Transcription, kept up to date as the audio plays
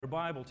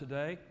Bible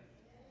today.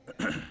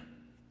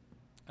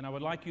 And I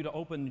would like you to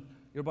open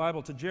your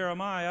Bible to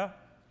Jeremiah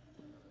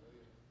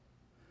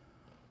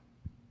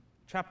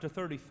chapter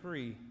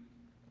 33.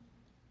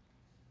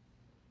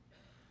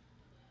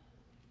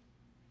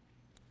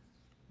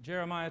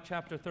 Jeremiah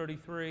chapter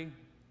 33.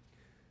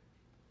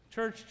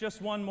 Church, just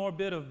one more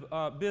bit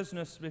of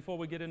business before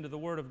we get into the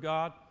Word of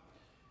God.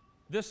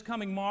 This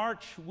coming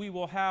March, we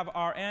will have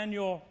our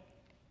annual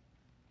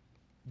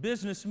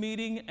business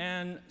meeting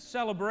and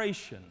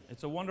celebration.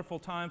 It's a wonderful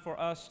time for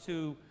us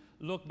to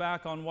look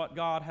back on what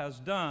God has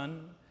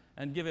done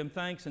and give Him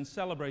thanks and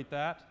celebrate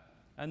that,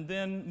 and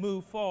then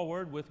move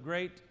forward with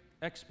great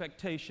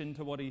expectation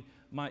to what He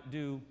might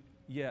do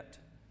yet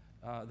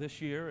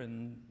this year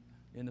and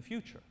in the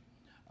future.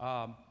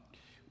 I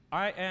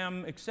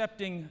am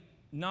accepting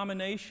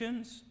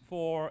nominations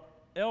for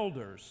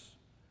elders.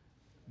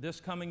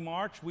 This coming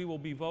March, we will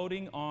be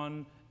voting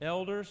on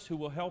elders who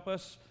will help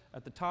us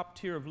at the top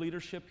tier of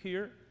leadership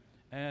here,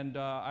 and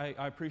I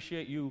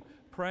appreciate you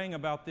praying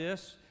about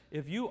this.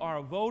 If you are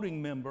a voting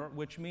member,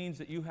 which means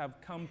that you have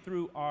come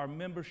through our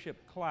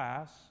membership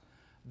class,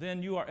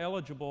 then you are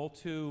eligible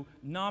to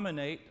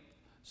nominate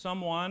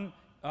someone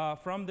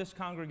from this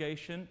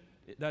congregation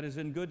that is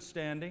in good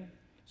standing.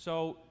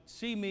 So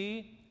see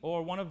me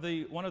or one of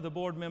the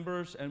board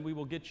members, and we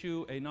will get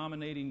you a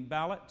nominating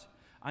ballot.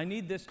 I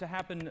need this to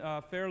happen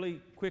fairly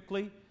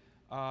quickly.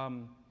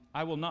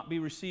 I will not be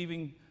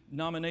receiving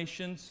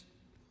nominations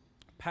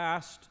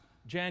past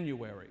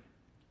January.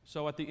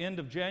 So at the end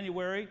of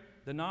January,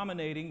 the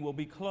nominating will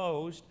be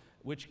closed,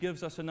 which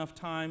gives us enough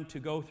time to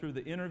go through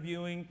the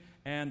interviewing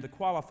and the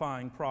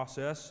qualifying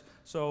process.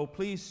 So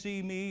please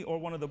see me or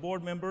one of the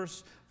board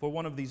members for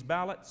one of these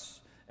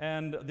ballots.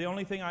 And the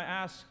only thing I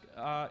ask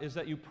is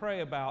that you pray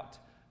about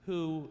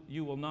who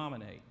you will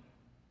nominate.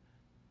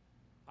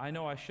 I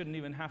know I shouldn't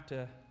even have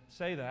to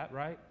say that,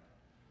 right?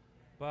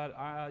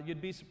 But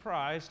you'd be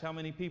surprised how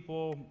many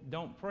people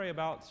don't pray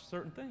about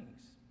certain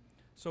things.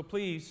 So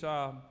please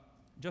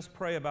just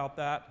pray about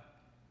that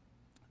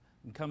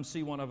and come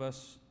see one of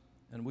us,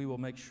 and we will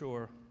make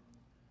sure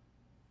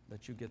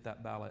that you get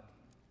that ballot.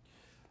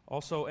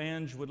 Also,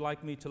 Ange would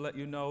like me to let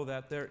you know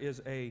that there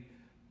is a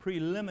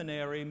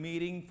preliminary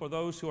meeting for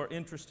those who are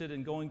interested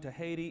in going to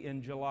Haiti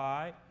in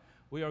July.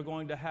 We are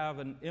going to have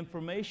an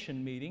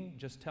information meeting,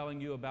 just telling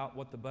you about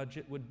what the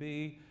budget would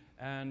be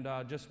and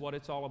just what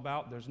it's all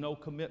about. There's no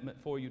commitment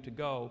for you to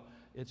go.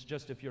 It's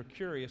just if you're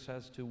curious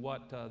as to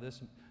what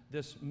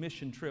this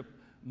mission trip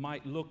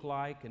might look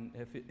like and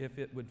if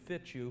it would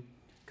fit you,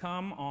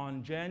 come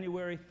on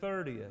January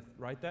 30th.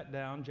 Write that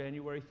down,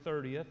 January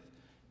 30th,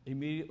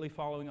 immediately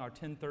following our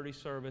 10:30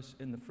 service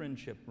in the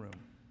Friendship Room.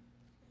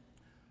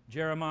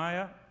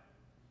 Jeremiah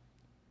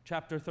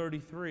chapter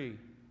 33.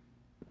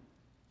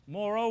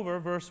 Moreover,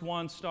 verse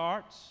 1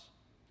 starts,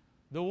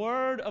 "The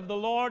word of the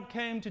Lord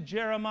came to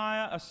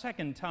Jeremiah a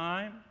second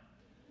time,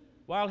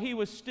 while he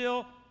was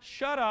still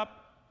shut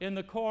up in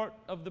the court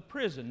of the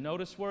prison."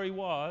 Notice where he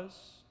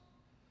was,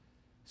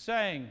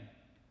 saying,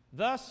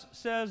 "Thus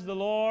says the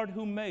Lord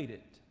who made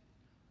it,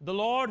 the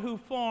Lord who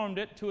formed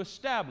it to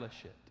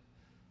establish it.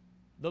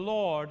 The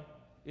Lord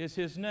is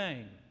His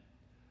name.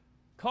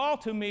 Call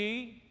to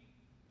me,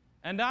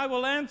 and I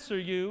will answer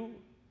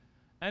you,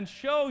 and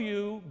show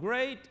you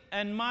great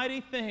and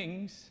mighty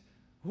things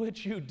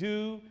which you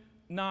do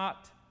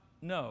not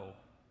know."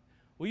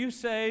 Will you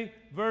say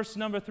verse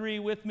number 3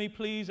 with me,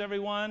 please,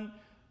 everyone?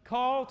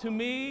 Call to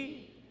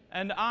me,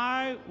 and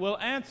I will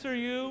answer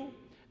you,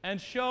 and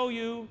show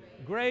you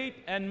great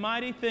and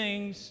mighty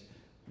things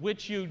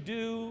which you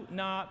do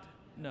not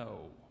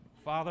know.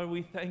 Father,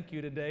 we thank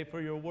you today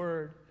for your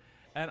word,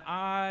 and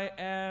I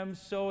am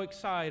so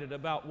excited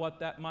about what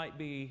that might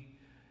be.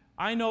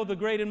 I know the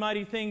great and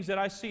mighty things that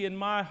I see in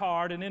my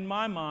heart and in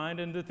my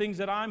mind and the things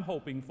that I'm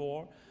hoping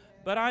for.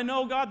 But I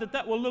know, God,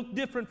 that will look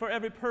different for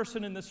every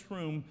person in this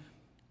room.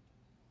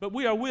 But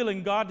we are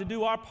willing, God, to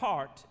do our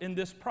part in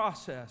this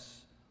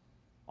process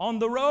on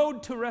the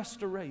road to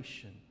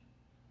restoration.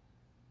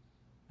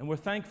 And we're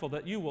thankful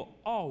that you will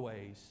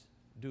always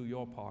do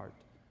your part.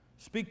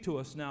 Speak to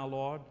us now,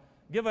 Lord.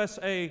 Give us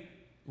a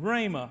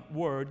rhema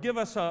word. Give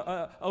us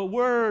a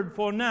word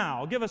for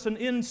now. Give us an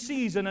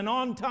in-season and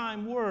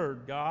on-time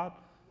word, God,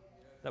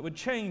 that would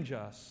change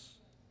us.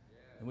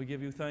 And we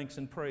give you thanks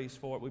and praise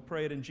for it. We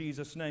pray it in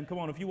Jesus' name. Come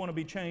on, if you want to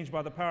be changed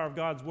by the power of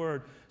God's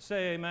word,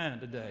 say amen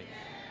today.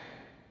 Amen.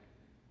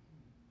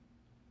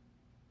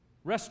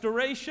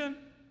 Restoration,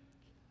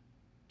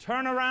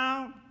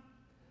 turnaround,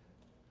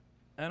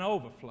 and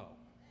overflow.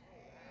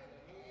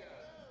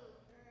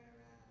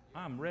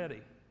 I'm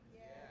ready.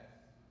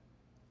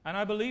 And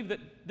I believe that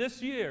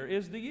this year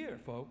is the year,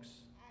 folks.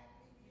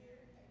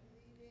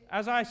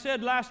 As I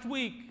said last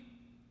week,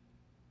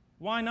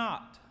 why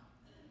not?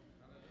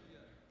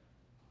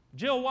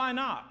 Jill, why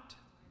not?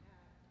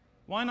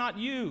 Why not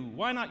you?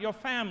 Why not your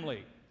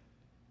family?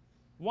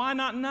 Why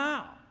not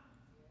now?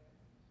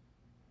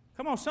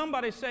 Come on,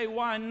 somebody say,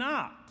 why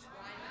not?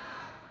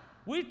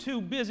 We're too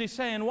busy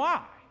saying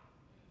why.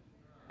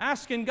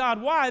 Asking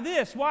God, why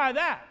this? Why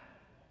that?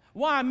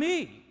 Why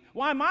me?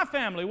 Why my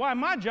family? Why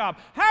my job?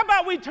 How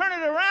about we turn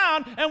it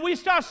around and we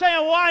start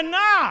saying, why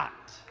not?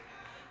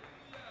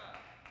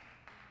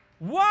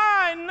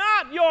 Why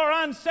not your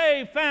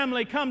unsaved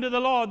family come to the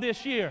Lord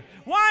this year?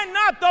 Why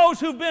not those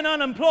who've been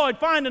unemployed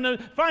find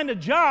a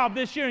job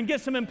this year and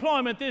get some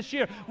employment this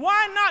year?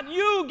 Why not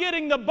you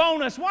getting the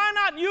bonus? Why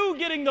not you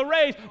getting the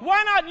raise?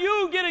 Why not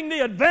you getting the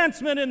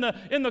advancement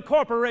in the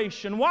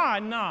corporation? Why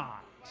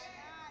not?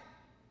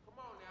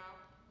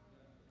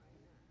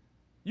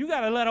 You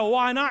got to let a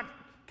why not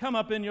come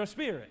up in your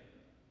spirit.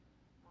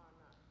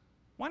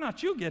 Why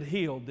not you get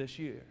healed this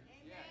year?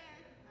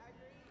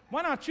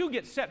 Why not you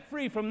get set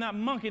free from that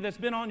monkey that's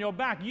been on your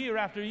back year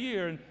after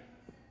year? And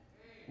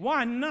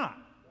why not?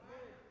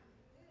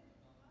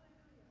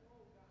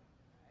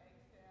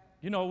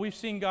 You know, we've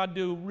seen God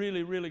do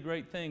really, really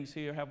great things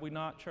here, have we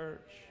not,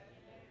 church?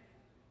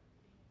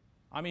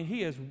 I mean,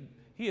 He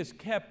has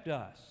kept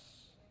us.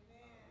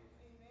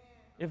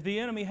 If the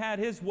enemy had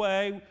his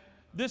way,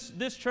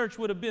 this church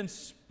would have been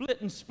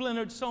split and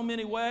splintered so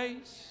many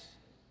ways.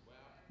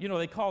 You know,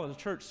 they call it a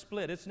church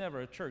split. It's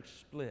never a church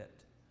split.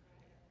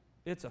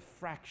 It's a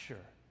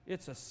fracture.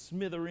 It's a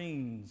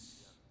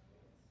smithereens.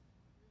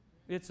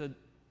 It's an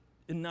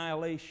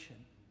annihilation.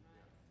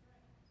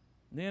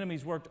 The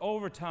enemy's worked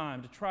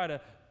overtime to try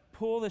to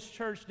pull this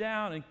church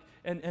down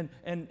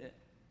and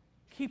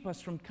keep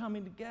us from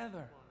coming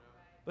together.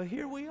 But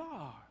here we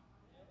are.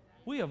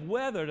 We have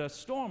weathered a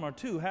storm or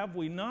two, have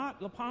we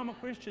not, La Palma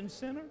Christian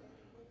Center?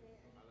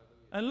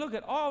 And look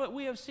at all that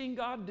we have seen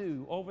God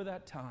do over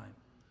that time.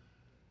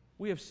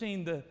 We have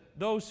seen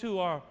those who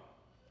are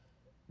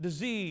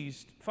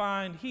diseased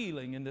find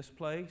healing in this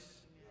place.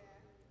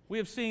 We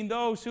have seen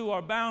those who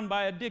are bound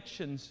by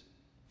addictions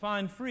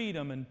find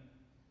freedom and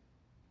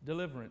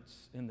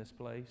deliverance in this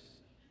place.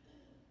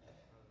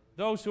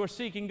 Those who are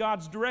seeking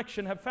God's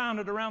direction have found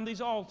it around these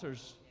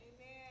altars.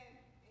 Amen.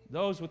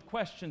 Those with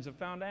questions have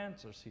found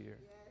answers here.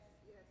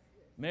 Yes.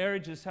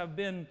 Marriages have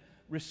been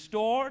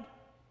restored,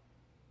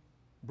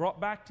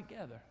 brought back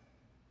together.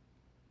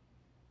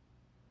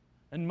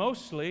 And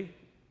mostly,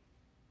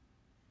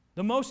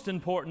 the most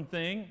important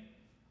thing,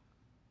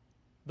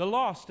 the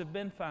lost have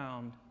been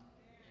found.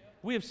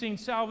 We have seen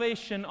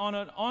salvation on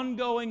an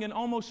ongoing and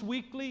almost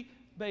weekly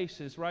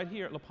basis right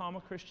here at La Palma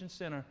Christian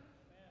Center.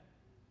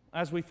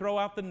 As we throw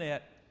out the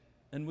net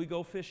and we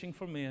go fishing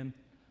for men,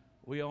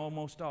 we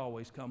almost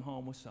always come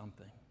home with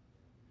something.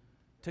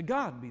 To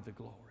God be the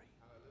glory.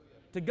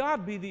 To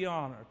God be the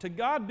honor. To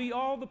God be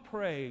all the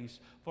praise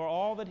for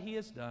all that He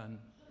has done.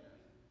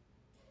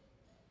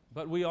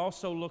 But we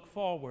also look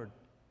forward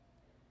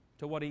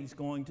to what He's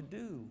going to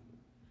do.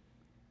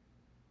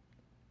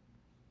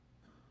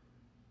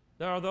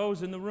 There are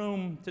those in the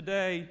room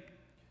today,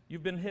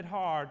 you've been hit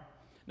hard.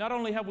 Not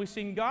only have we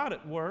seen God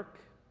at work,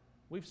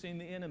 we've seen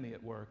the enemy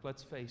at work,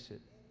 let's face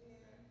it.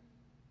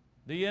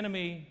 The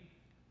enemy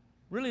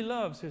really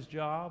loves his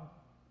job.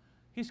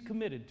 He's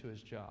committed to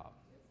his job.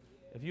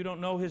 If you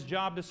don't know his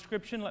job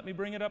description, let me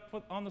bring it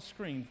up on the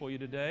screen for you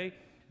today.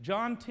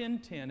 John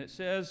 10:10, it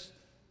says,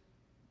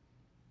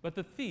 "But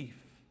the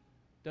thief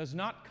does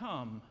not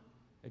come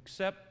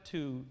except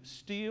to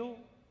steal,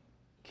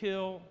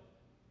 kill,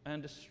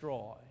 and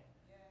destroy."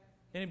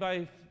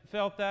 Anybody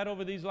felt that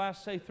over these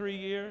last, say, 3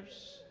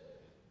 years?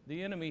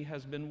 The enemy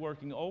has been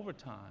working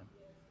overtime,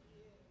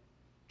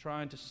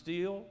 trying to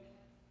steal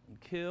and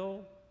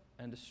kill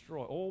and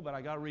destroy. Oh, but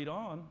I got to read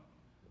on.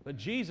 But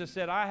Jesus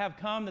said, "I have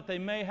come that they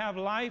may have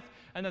life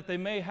and that they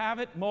may have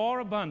it more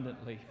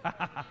abundantly."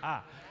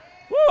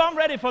 Woo, I'm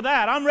ready for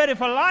that. I'm ready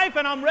for life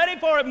and I'm ready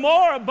for it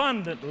more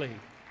abundantly.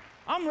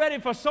 I'm ready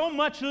for so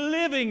much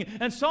living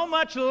and so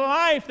much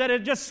life that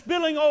is just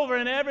spilling over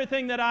in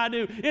everything that I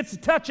do. It's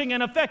touching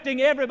and affecting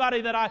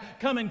everybody that I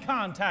come in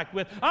contact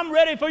with. I'm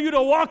ready for you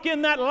to walk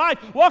in that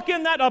life, walk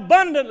in that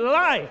abundant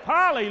life.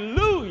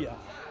 Hallelujah.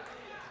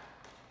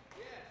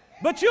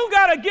 But you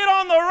got to get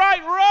on the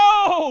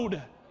right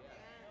road.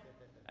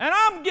 And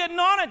I'm getting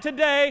on it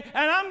today,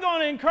 and I'm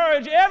going to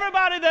encourage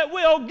everybody that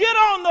will get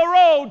on the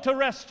road to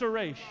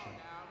restoration.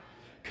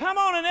 Come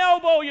on and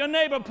elbow your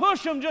neighbor,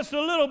 push them just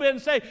a little bit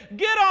and say,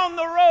 get on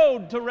the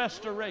road to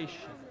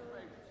restoration.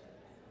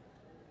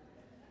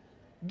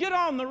 Get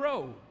on the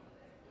road.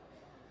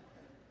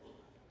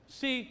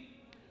 See,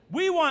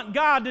 we want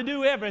God to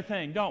do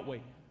everything, don't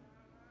we?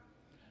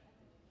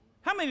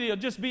 How many of you will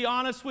just be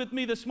honest with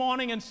me this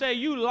morning and say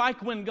you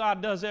like when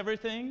God does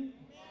everything?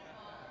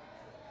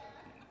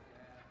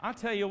 I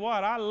tell you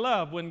what, I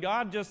love when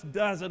God just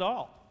does it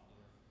all.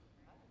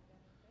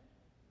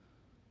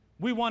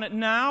 We want it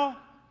now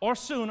or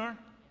sooner.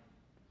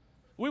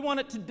 We want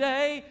it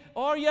today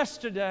or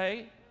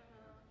yesterday.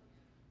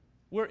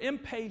 We're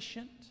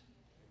impatient.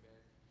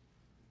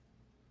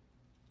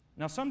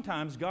 Now,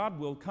 sometimes God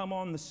will come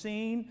on the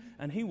scene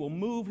and He will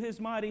move His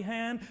mighty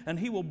hand and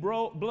He will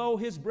blow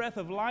His breath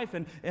of life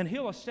and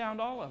He'll astound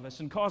all of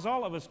us and cause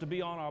all of us to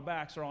be on our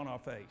backs or on our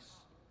face.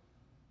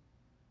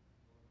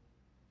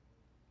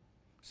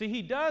 See,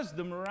 He does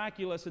the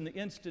miraculous and the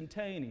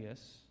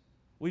instantaneous.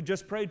 We've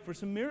just prayed for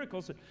some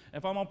miracles.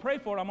 If I'm going to pray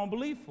for it, I'm going to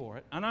believe for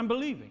it, and I'm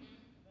believing.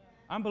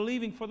 I'm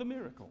believing for the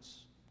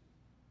miracles.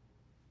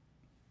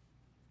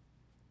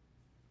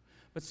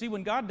 But see,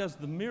 when God does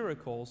the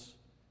miracles,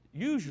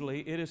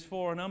 usually it is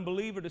for an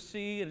unbeliever to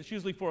see, and it's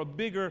usually for a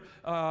bigger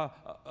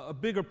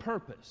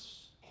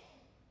purpose,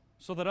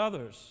 so that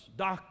others,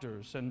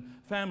 doctors and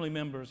family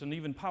members and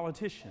even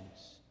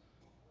politicians,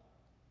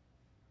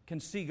 can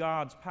see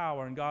God's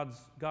power and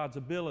God's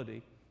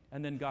ability,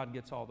 and then God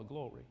gets all the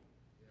glory.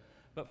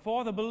 But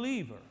for the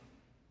believer,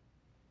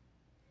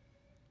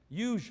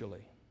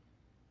 usually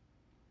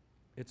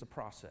it's a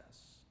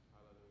process.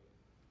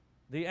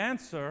 The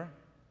answer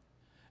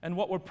and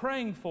what we're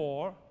praying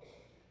for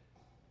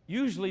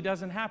usually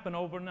doesn't happen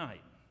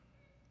overnight.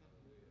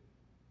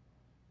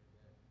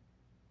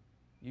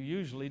 You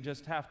usually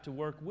just have to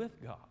work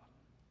with God.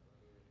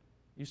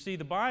 You see,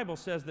 the Bible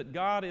says that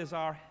God is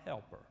our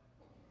helper.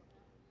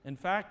 In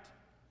fact,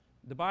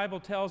 the Bible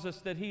tells us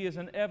that He is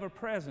an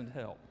ever-present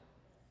help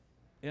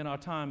in our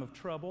time of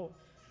trouble,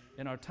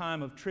 in our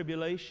time of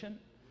tribulation,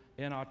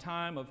 in our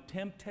time of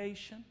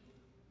temptation.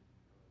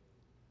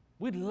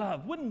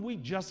 Wouldn't we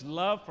just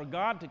love for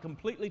God to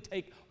completely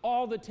take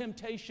all the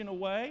temptation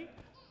away?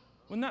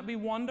 Wouldn't that be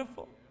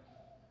wonderful?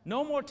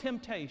 No more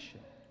temptation.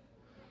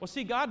 Well,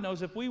 see, God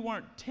knows if we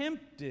weren't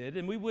tempted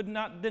and we would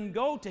not then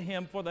go to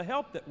Him for the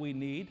help that we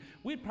need,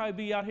 we'd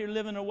probably be out here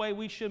living a way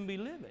we shouldn't be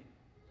living.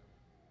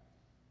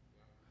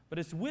 But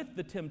it's with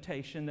the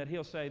temptation that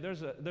He'll say,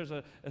 there's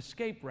a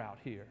escape route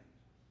here.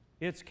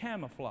 It's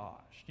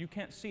camouflaged. You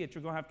can't see it.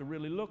 You're going to have to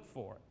really look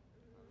for it.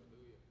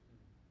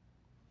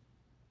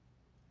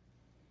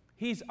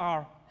 He's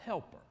our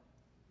helper.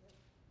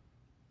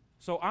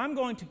 So I'm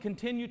going to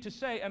continue to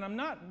say, and I'm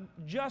not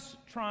just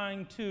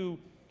trying to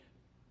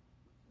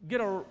get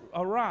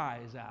a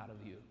rise out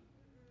of you.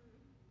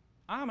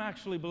 I'm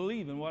actually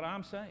believing what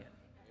I'm saying.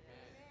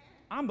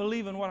 I'm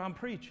believing what I'm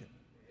preaching.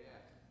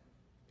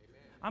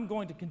 I'm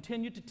going to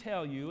continue to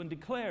tell you and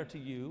declare to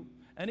you,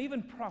 and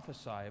even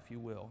prophesy, if you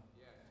will.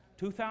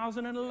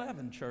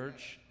 2011,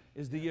 church,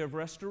 is the year of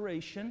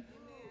restoration,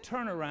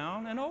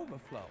 turnaround, and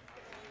overflow.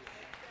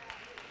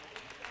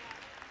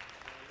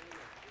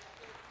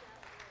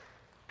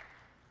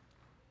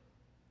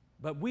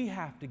 But we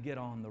have to get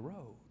on the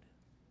road.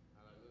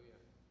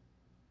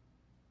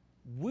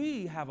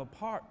 We have a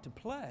part to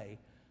play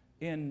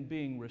in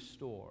being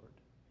restored.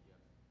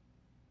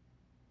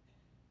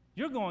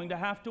 You're going to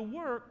have to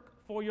work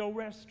for your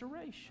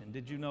restoration.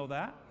 Did you know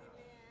that?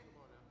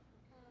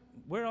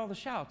 Where'd all the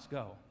shouts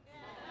go?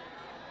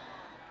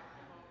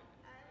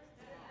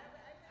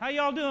 How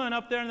y'all doing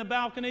up there in the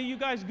balcony? You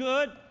guys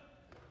good?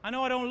 I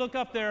know I don't look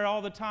up there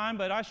all the time,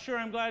 but I sure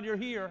am glad you're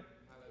here.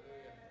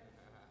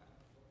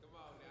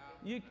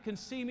 You can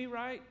see me,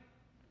 right?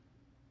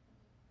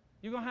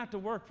 You're going to have to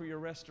work for your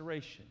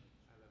restoration.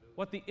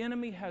 What the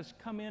enemy has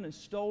come in and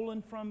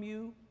stolen from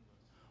you,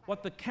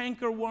 what the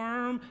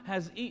cankerworm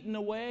has eaten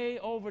away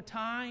over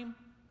time,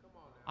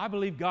 I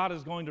believe God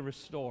is going to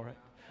restore it.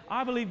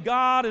 I believe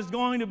God is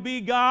going to be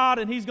God,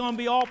 and He's going to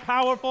be all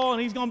powerful,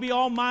 and He's going to be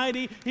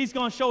almighty. He's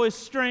going to show His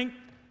strength.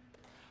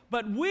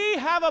 But we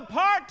have a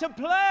part to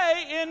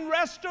play in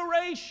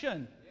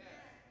restoration.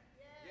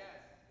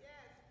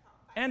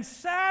 And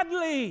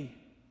sadly,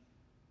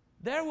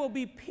 there will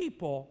be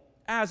people,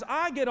 as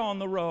I get on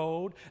the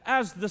road,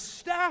 as the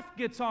staff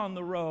gets on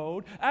the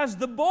road, as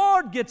the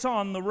board gets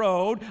on the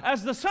road,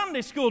 as the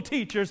Sunday school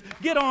teachers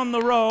get on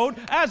the road,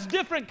 as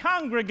different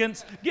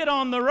congregants get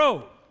on the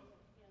road.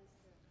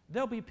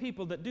 There'll be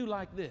people that do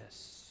like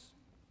this.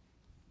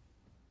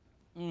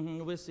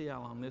 We'll see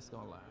how long this is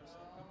going to last.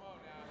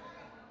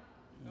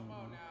 Come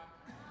on now.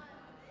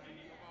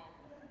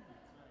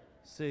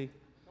 See,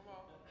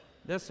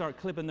 they'll start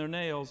clipping their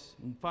nails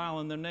and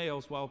filing their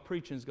nails while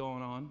preaching's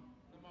going on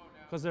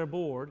because they're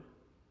bored.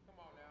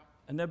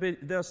 And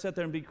they'll sit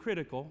there and be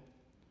critical.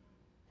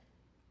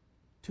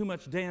 Too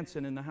much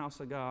dancing in the house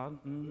of God.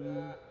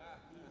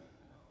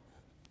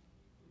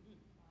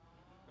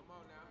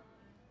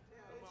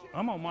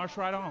 I'm going to march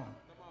right on.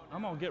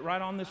 I'm going to get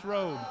right on this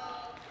road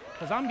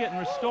because I'm getting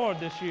restored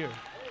this year.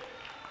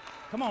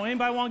 Come on,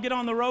 anybody want to get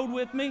on the road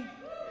with me?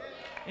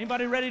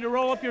 Anybody ready to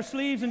roll up your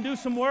sleeves and do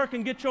some work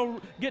and get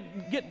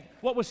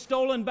what was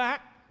stolen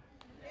back?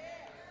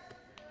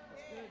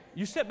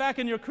 You sit back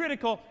and you're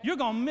critical, you're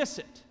going to miss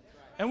it.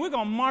 And we're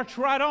going to march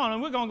right on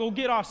and we're going to go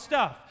get our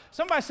stuff.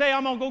 Somebody say,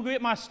 I'm going to go get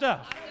my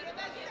stuff.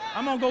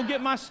 I'm going to go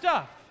get my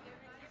stuff.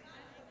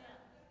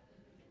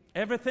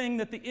 Everything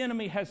that the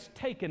enemy has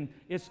taken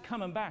is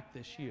coming back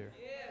this year.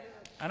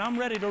 And I'm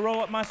ready to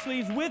roll up my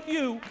sleeves with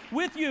you,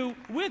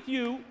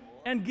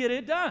 and get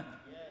it done.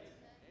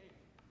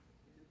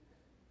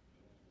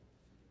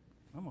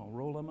 I'm going to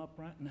roll them up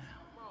right now.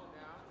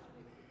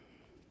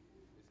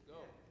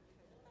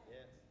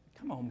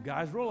 Come on,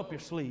 guys, roll up your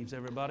sleeves,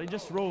 everybody.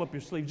 Just roll up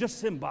your sleeves, just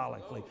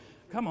symbolically.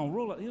 Come on,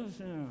 roll up.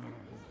 Come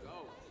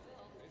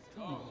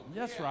on.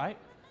 That's right.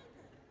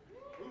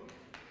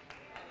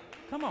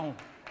 Come on.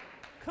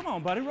 Come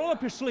on, buddy, roll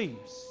up your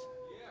sleeves.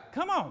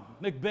 Come on,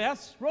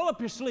 Macbeth, roll up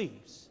your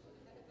sleeves.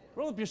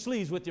 Roll up your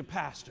sleeves with your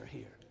pastor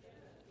here.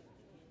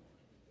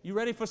 You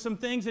ready for some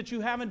things that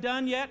you haven't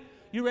done yet?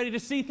 You ready to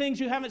see things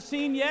you haven't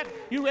seen yet?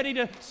 You ready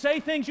to say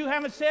things you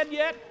haven't said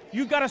yet?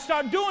 You've got to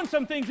start doing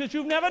some things that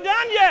you've never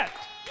done yet.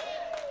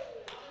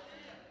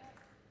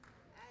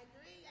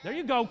 There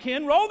you go,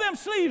 Ken. Roll them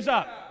sleeves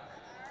up.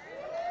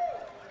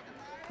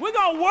 We're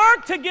going to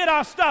work to get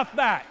our stuff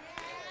back.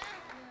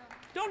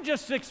 Don't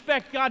just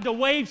expect God to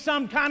wave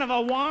some kind of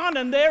a wand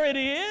and there it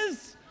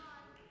is.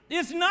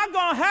 It's not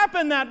going to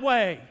happen that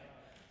way.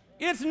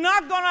 It's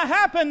not going to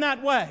happen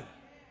that way.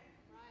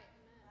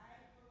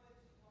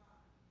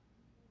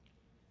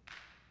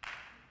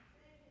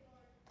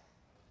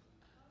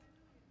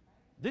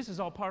 This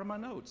is all part of my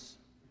notes.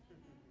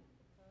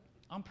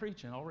 I'm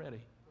preaching already.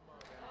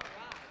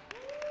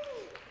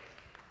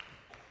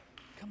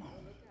 Come on.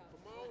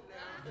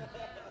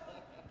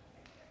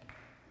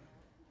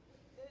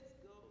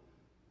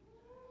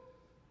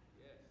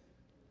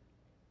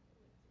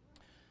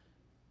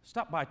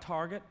 Stop by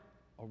Target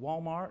or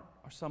Walmart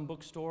or some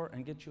bookstore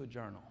and get you a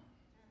journal.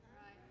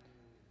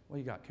 What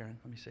you got, Karen?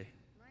 Let me see.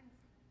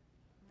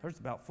 Hers is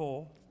about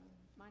full.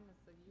 Mine was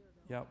a year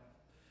ago. Yep.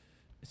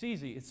 It's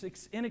easy.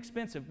 It's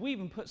inexpensive. We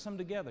even put some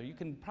together. You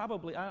can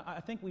probably,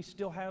 I think we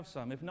still have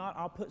some. If not,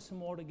 I'll put some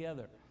more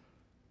together.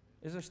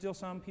 Is there still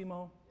some,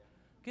 Pimo?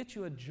 Get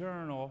you a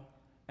journal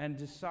and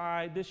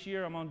decide this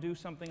year I'm going to do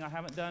something I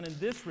haven't done in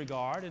this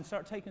regard and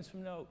start taking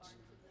some notes.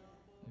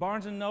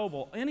 Barnes &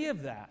 Noble, any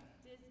of that.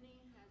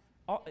 Disney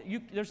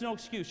has. There's no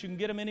excuse. You can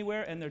get them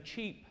anywhere and they're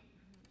cheap.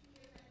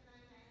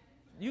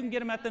 You can get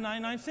them at the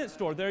 99-cent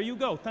store. There you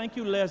go. Thank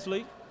you,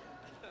 Leslie.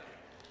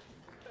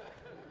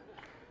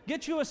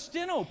 Get you a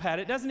steno pad.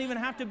 It doesn't even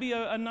have to be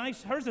a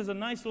nice, hers is a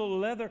nice little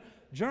leather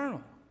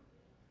journal.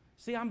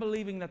 See, I'm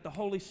believing that the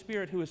Holy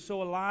Spirit, who is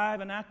so alive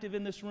and active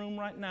in this room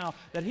right now,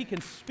 that He can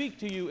speak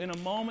to you in a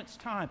moment's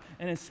time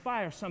and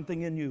inspire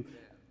something in you.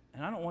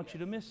 And I don't want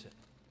you to miss it.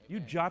 You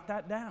jot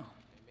that down.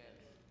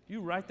 You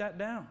write that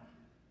down.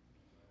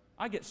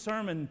 I get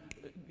sermon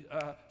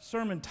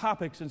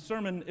topics and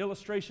sermon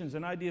illustrations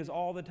and ideas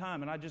all the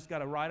time, and I just got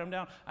to write them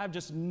down. I have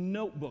just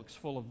notebooks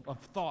full of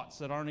thoughts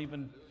that aren't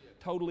even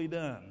totally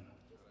done.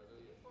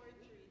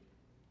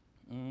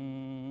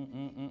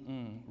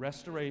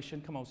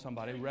 Restoration. Come on,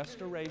 somebody.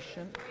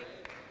 Restoration.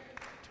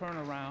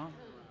 Turnaround.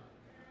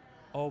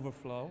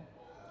 Overflow.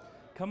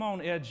 Come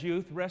on, Edge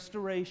Youth.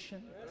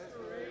 Restoration.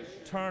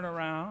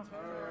 Turnaround.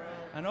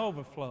 And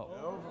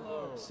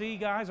overflow. See,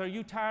 guys, are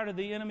you tired of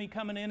the enemy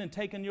coming in and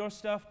taking your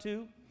stuff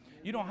too?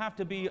 You don't have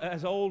to be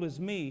as old as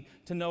me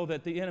to know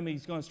that the enemy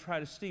is going to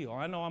try to steal.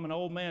 I know I'm an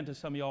old man to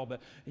some of y'all,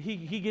 but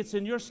he gets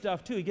in your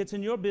stuff too. He gets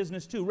in your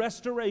business too.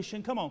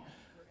 Restoration, come on.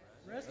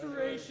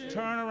 Restoration.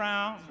 Turn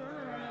around.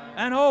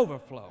 And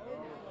overflow.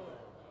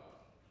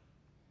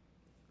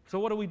 So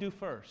what do we do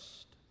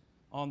first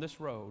on this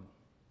road?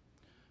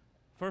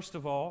 First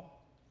of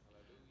all,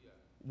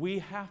 we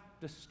have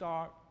to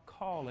start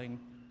calling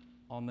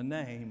on the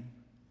name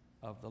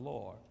of the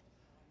Lord.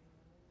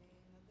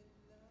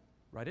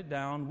 Write it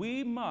down.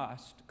 We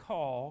must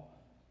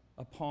call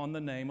upon the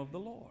name of the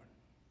Lord.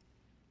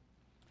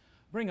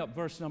 Bring up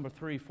verse number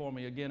 3 for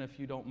me again, if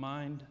you don't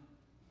mind.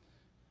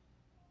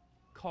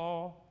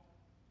 Call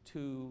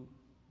to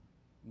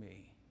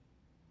me.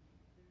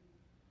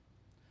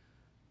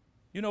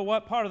 You know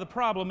what part of the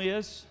problem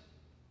is?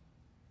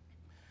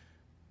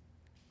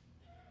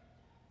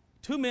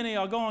 Too many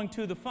are going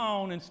to the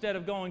phone instead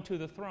of going to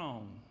the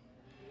throne.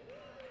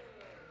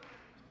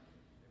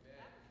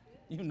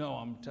 You know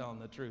I'm telling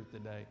the truth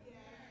today.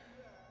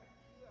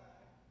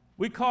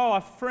 We call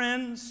our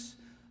friends,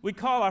 we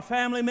call our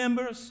family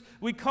members,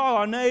 we call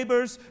our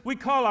neighbors, we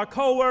call our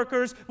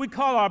co-workers, we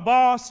call our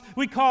boss,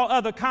 we call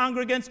other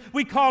congregants,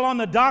 we call on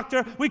the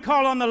doctor, we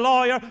call on the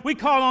lawyer, we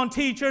call on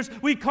teachers,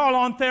 we call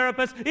on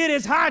therapists. It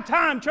is high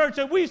time, church,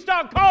 that we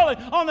start calling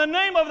on the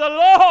name of the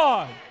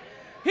Lord.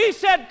 He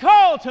said,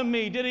 call to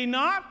me, did He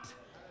not?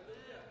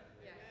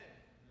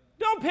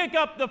 Don't pick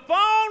up the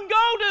phone,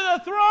 go to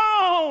the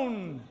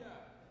throne.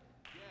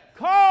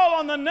 Call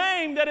on the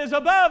name that is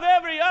above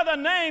every other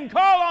name.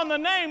 Call on the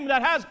name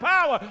that has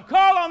power.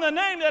 Call on the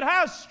name that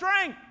has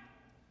strength.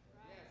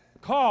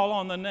 Call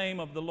on the name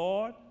of the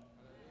Lord.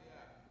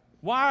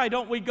 Why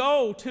don't we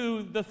go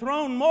to the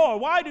throne more?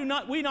 Why do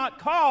we not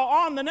call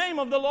on the name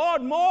of the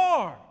Lord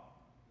more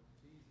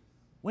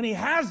when He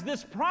has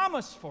this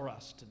promise for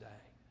us today?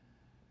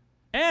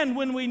 And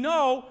when we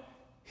know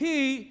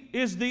He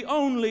is the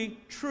only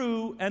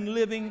true and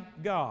living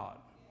God.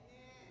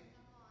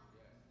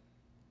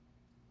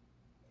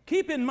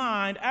 Keep in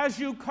mind, as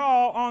you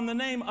call on the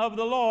name of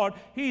the Lord,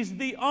 He's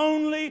the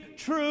only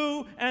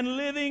true and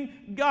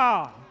living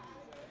God.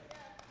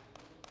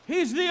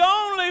 He's the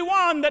only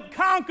one that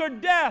conquered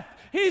death.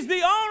 He's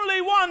the only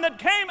one that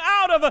came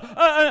out of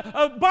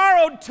a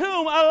borrowed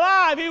tomb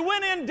alive. He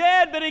went in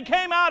dead, but He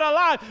came out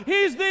alive.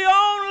 He's the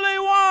only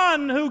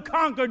one who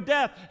conquered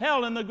death,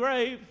 hell, and the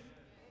grave.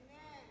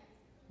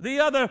 The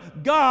other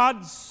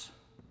gods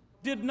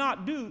did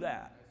not do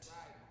that.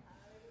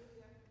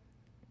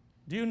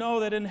 Do you know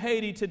that in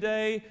Haiti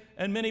today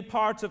and many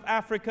parts of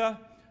Africa,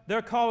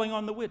 they're calling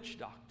on the witch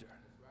doctor?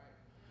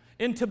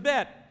 in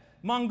Tibet,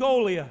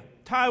 Mongolia,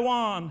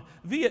 Taiwan,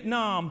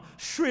 Vietnam,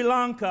 Sri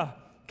Lanka,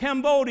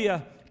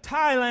 Cambodia,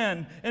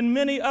 Thailand, and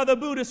many other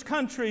Buddhist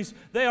countries,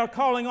 they are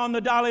calling on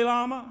the Dalai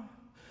Lama.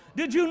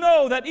 Did you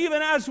know that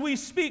even as we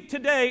speak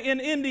today in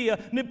India,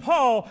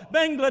 Nepal,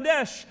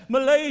 Bangladesh,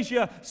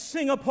 Malaysia,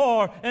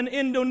 Singapore, and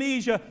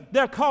Indonesia,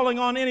 they're calling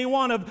on any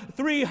one of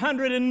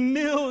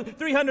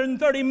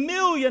 330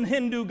 million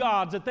Hindu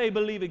gods that they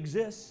believe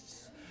exists?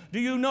 Do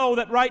you know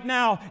that right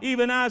now,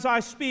 even as I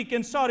speak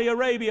in Saudi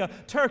Arabia,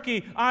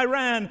 Turkey,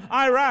 Iran,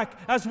 Iraq,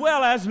 as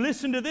well as,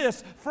 listen to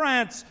this,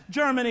 France,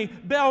 Germany,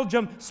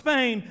 Belgium,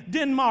 Spain,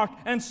 Denmark,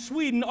 and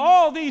Sweden,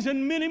 all these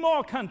and many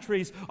more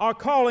countries are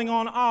calling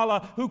on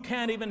Allah, who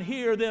can't even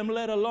hear them,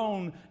 let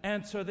alone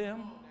answer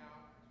them?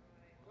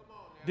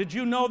 Did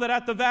you know that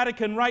at the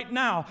Vatican right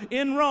now,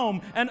 in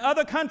Rome, and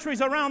other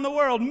countries around the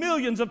world,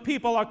 millions of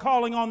people are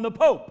calling on the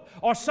Pope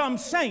or some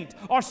saint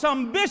or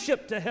some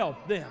bishop to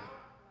help them?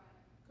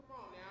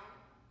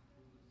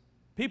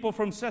 People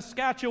from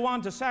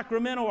Saskatchewan to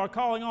Sacramento are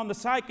calling on the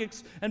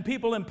psychics, and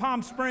people in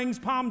Palm Springs,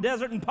 Palm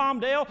Desert, and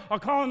Palmdale are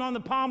calling on the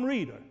palm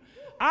reader.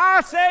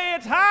 I say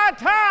it's high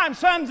time,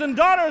 sons and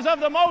daughters of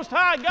the Most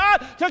High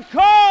God, to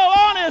call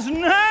on His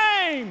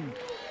name.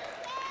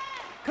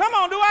 Come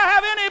on, do I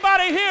have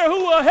anybody here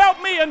who will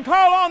help me and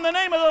call on the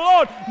name of the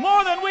Lord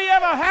more than we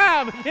ever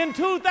have in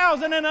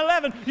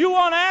 2011? You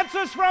want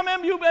answers from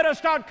Him? You better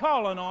start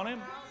calling on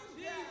Him.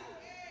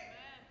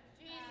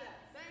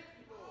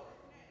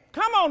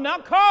 Come on now,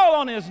 call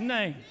on His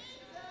name.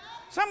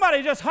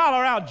 Somebody just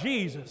holler out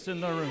Jesus in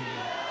the room.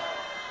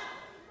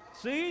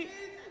 See?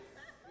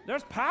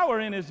 There's power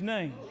in His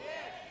name.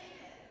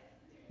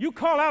 You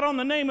call out on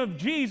the name of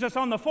Jesus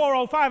on the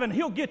 405 and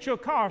He'll get your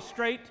car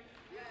straight.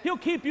 He'll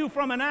keep you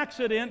from an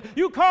accident.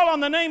 You call on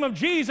the name of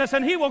Jesus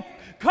and He will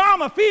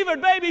calm a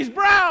fevered baby's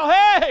brow.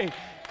 Hey,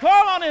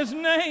 call on His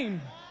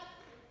name.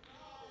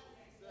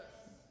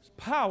 There's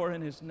power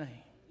in His name.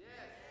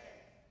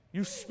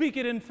 You speak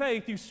it in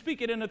faith, you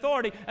speak it in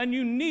authority, and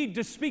you need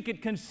to speak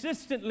it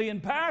consistently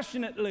and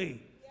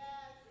passionately.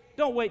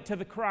 Don't wait till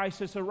the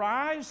crisis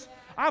arrives.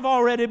 I've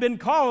already been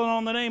calling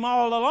on the name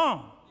all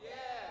along.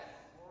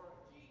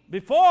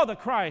 Before the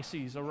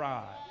crises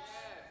arise.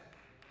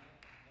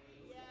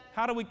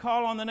 How do we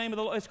call on the name of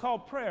the Lord? It's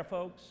called prayer,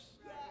 folks.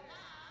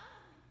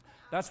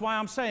 That's why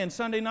I'm saying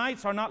Sunday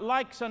nights are not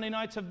like Sunday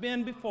nights have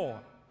been before.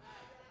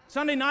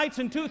 Sunday nights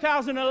in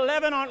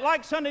 2011 aren't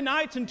like Sunday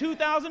nights in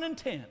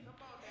 2010.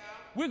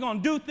 We're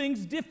going to do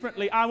things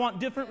differently. I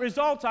want different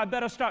results. I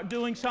better start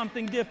doing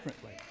something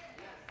differently.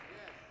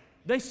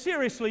 They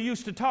seriously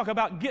used to talk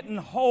about getting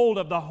hold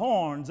of the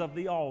horns of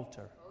the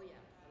altar.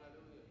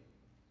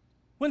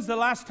 When's the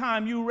last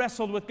time you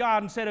wrestled with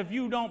God and said, if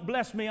you don't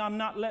bless me, I'm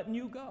not letting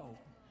you go?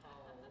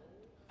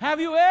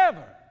 Have you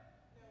ever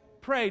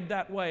prayed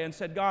that way and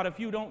said, God, if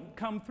you don't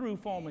come through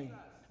for me,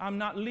 I'm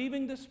not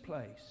leaving this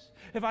place.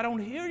 If I don't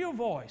hear your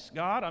voice,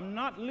 God, I'm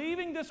not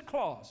leaving this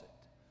closet.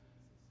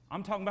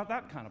 I'm talking about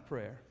that kind of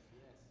prayer.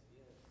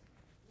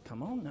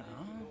 Come on now.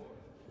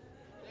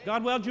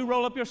 God, well, did you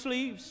roll up your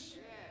sleeves?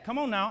 Come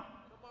on now.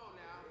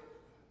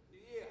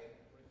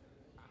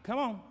 Come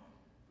on.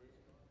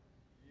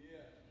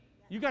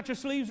 You got your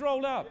sleeves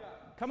rolled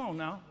up. Come on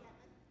now.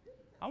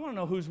 I want to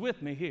know who's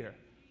with me here.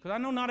 Because I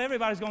know not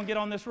everybody's going to get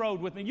on this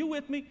road with me. You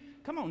with me?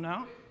 Come on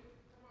now.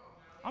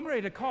 I'm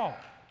ready to call.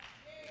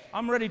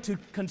 I'm ready to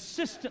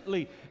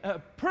consistently,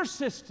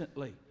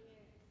 persistently,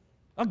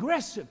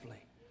 aggressively,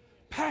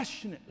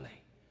 passionately.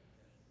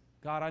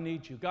 God, I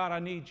need you. God, I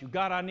need you.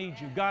 God, I need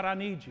you. God, I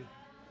need you.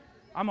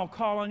 I'm going to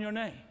call on your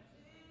name.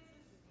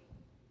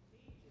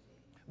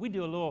 We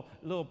do a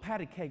little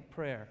patty cake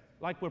prayer,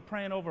 like we're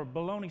praying over a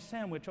bologna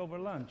sandwich over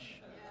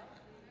lunch.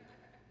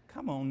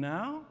 Come on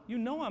now. You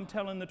know I'm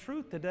telling the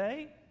truth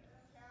today.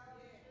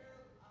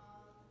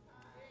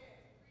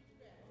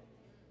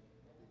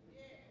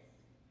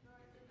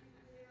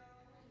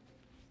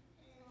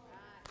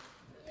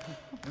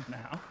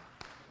 Now.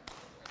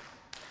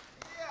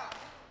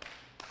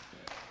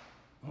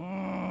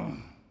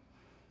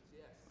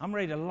 I'm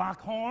ready to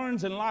lock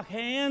horns and lock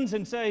hands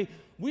and say,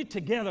 we're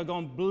together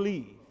going to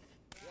believe.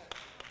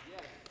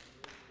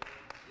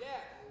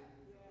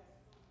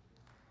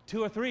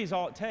 Two or three is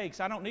all it takes.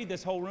 I don't need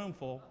this whole room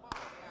full.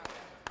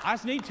 I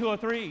just need two or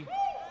three.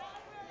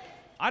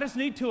 I just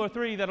need two or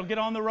three that'll get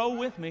on the road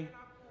with me.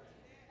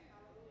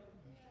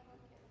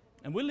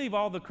 And we'll leave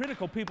all the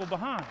critical people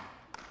behind.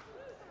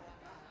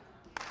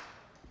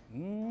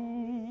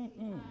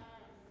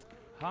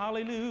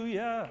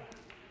 Hallelujah.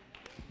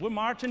 We're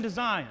marching to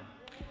Zion.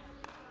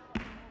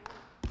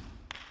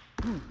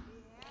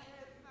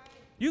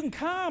 You can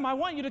come. I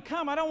want you to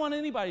come. I don't want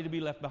anybody to be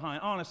left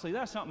behind. Honestly,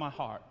 that's not my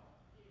heart.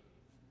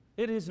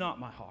 It is not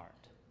my heart.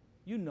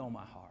 You know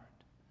my heart.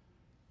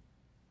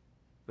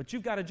 But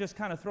you've got to just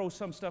kind of throw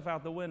some stuff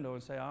out the window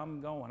and say,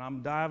 I'm going.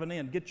 I'm diving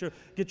in. Get your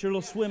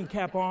little swim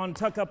cap on,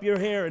 tuck up your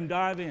hair, and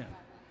dive in.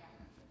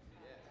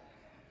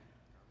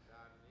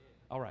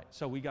 All right,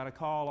 so we got to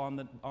call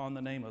on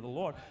the name of the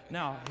Lord.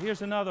 Now,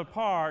 here's another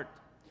part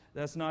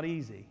that's not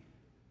easy.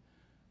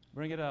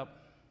 Bring it up.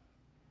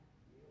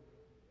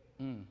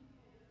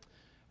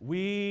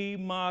 We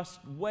must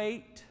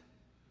wait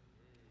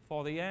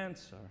for the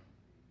answer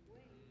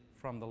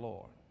from the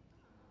Lord.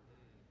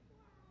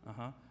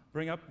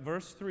 Bring up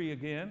verse 3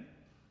 again.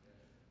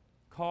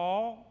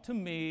 Call to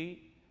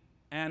me,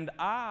 and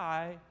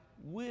I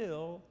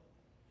will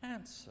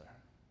answer.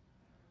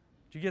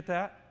 Did you get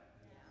that?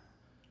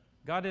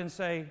 God didn't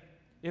say,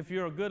 if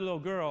you're a good little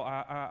girl,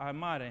 I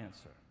might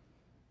answer.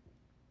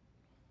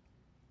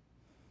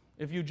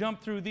 If you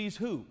jump through these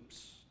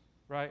hoops,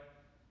 right?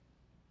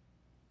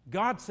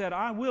 God said,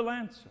 I will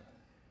answer.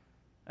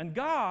 And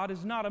God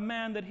is not a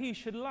man that he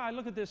should lie.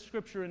 Look at this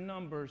scripture in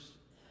Numbers.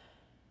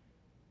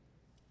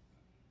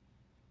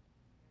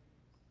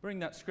 Bring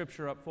that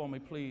scripture up for me,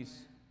 please.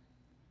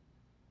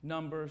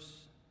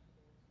 Numbers.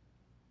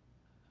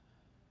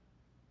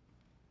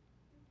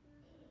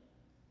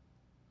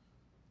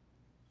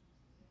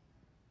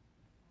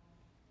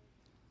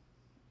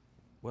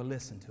 Well,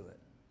 listen to it.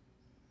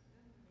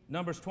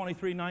 Numbers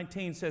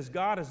 23:19 says,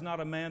 God is not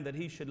a man that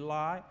he should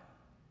lie.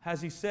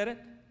 Has he said it?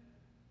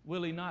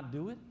 Will he not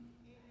do it?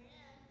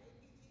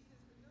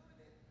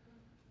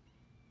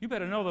 You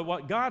better know that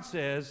what God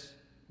says,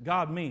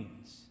 God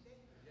means.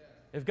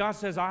 If God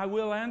says, I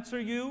will answer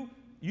you,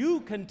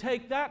 you can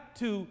take that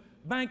to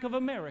Bank of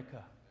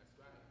America.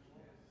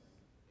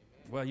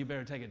 Well, you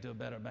better take it to a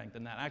better bank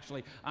than that.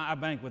 Actually, I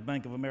bank with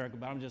Bank of America,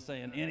 but I'm just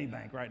saying any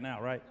bank right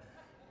now, right?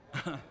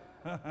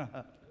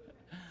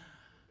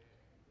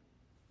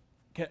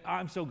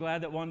 I'm so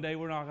glad that one day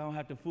we're not going to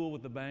have to fool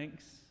with the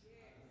banks.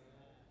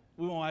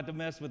 We won't have to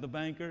mess with the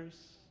bankers.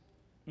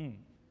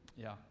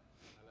 Yeah.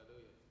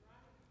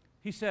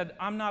 He said,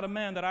 I'm not a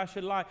man that I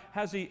should lie.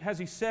 Has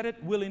he said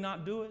it? Will he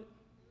not do it?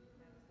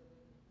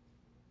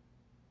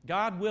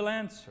 God will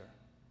answer.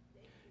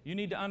 You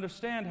need to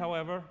understand,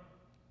 however,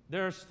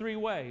 there's 3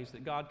 ways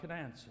that God can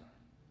answer.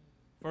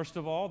 First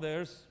of all,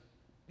 there's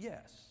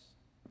yes.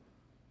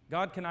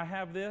 God, can I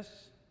have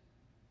this?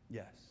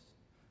 Yes.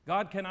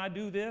 God, can I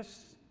do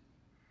this?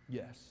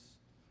 Yes.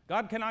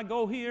 God, can I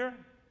go here?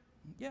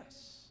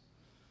 Yes.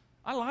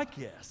 I like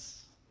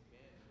yes.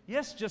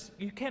 Yes, just,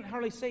 you can't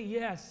hardly say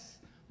yes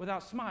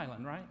without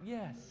smiling, right?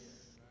 Yes.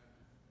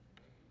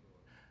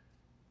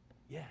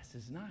 Yes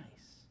is nice.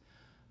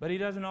 But he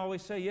doesn't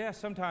always say yes.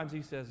 Sometimes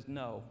he says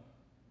no.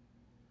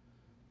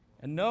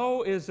 And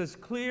no is as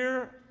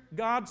clear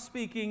God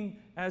speaking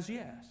as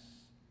yes.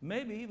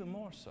 Maybe even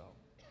more so.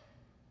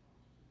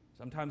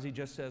 Sometimes he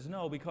just says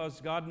no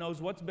because God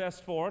knows what's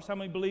best for us. How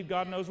many believe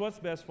God knows what's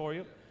best for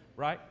you?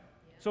 Right?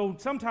 Yeah. So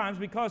sometimes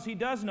because he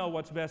does know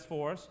what's best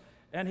for us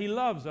and he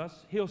loves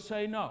us, he'll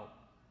say no.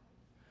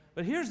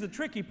 But here's the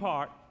tricky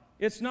part.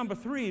 It's number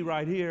 3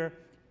 right here.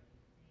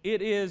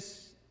 It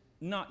is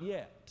not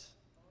yet.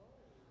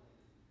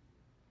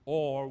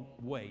 Or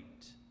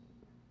wait.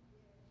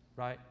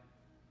 Right?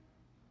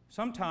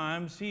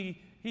 Sometimes he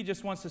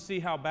just wants to see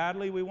how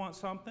badly we want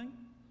something.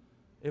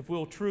 If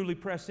we'll truly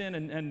press in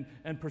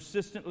and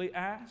persistently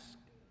ask.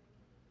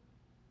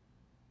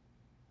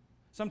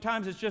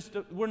 Sometimes it's just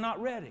we're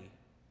not ready.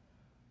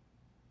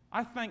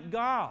 I thank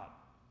God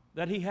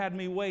that he had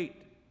me wait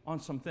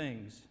on some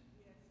things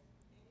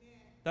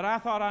that I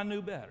thought I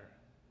knew better.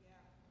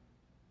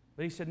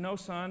 But he said, no,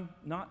 son,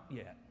 not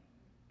yet.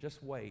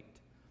 Just wait.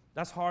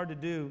 That's hard to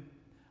do.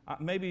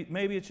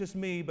 Maybe it's just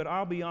me, but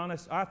I'll be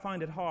honest, I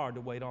find it hard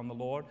to wait on the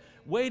Lord.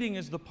 Waiting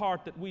is the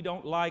part that we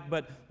don't like,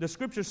 but the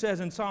scripture says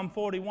in Psalm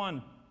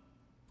 41,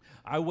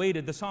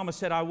 the psalmist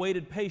said, I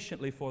waited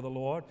patiently for the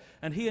Lord,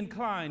 and he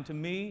inclined to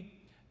me,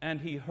 and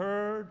he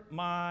heard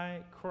my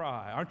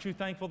cry. Aren't you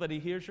thankful that he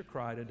hears your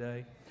cry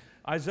today?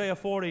 Isaiah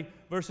 40,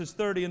 verses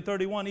 30 and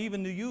 31,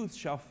 even the youth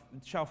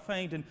shall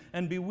faint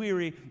and be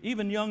weary.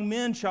 Even young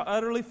men shall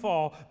utterly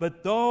fall.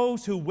 But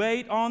those who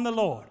wait on the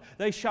Lord,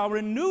 they shall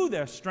renew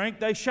their strength.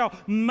 They shall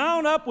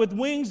mount up with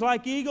wings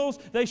like eagles.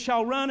 They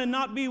shall run and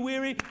not be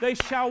weary. They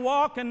shall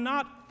walk and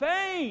not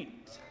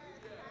faint.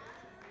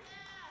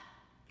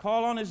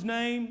 Call on his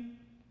name.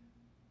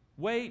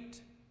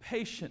 Wait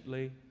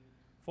patiently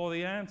for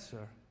the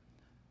answer,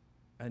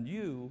 and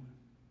you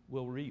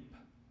will reap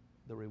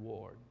the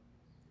reward.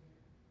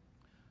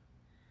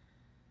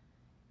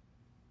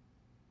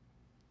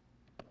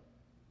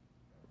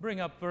 Bring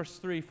up verse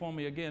 3 for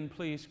me again,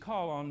 please.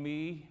 Call on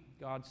me,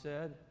 God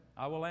said.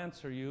 I will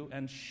answer you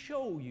and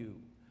show you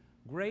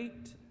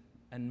great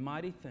and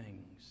mighty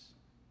things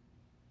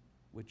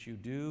which you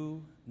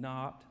do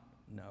not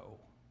know.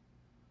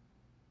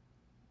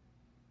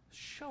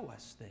 Show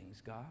us things,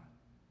 God.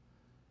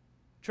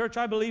 Church,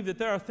 I believe that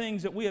there are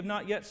things that we have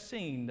not yet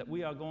seen that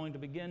we are going to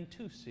begin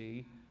to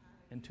see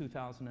in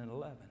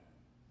 2011.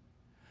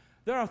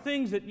 There are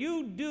things that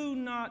you do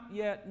not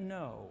yet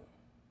know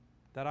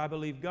that I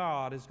believe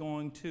God is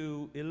going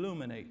to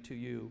illuminate to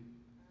you.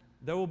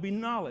 There will be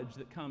knowledge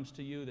that comes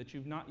to you that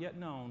you've not yet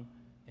known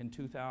in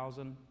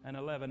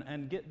 2011.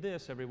 And get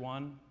this,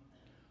 everyone.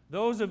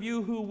 Those of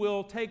you who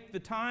will take the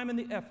time and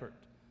the effort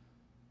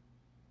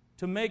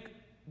to make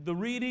the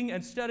reading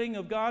and studying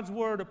of God's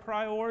Word a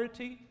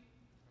priority,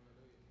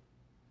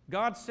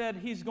 God said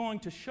He's going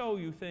to show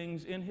you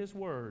things in His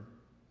Word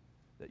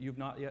that you've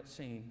not yet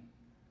seen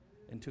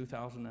in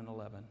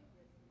 2011.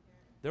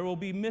 There will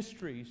be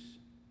mysteries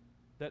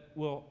that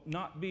will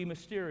not be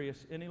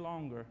mysterious any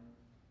longer.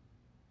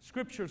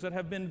 Scriptures that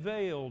have been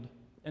veiled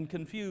and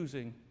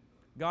confusing,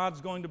 God's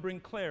going to bring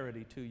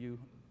clarity to you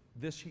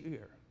this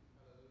year.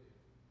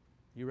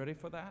 You ready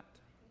for that?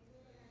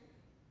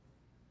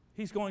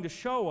 He's going to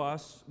show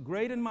us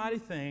great and mighty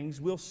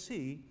things we'll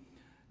see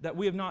that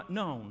we have not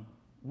known,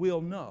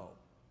 we'll know.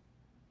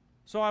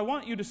 So I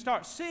want you to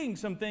start seeing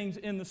some things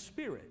in the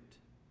Spirit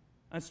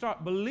and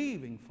start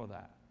believing for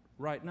that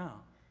right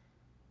now.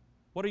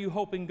 What are you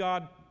hoping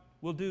God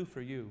will do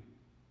for you?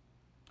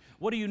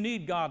 What do you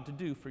need God to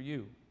do for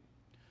you?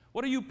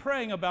 What are you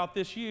praying about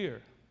this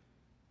year?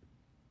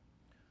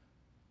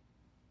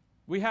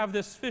 We have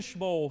this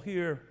fishbowl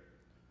here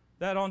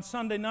that on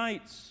Sunday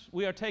nights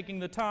we are taking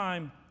the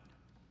time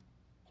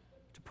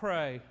to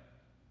pray.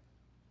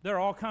 There are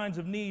all kinds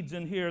of needs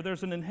in here.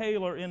 There's an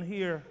inhaler in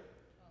here.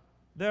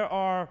 There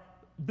are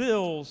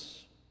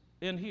bills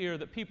in here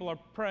that people are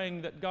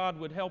praying that God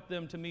would help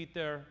them to meet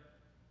their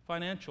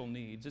financial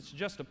needs. It's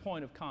just a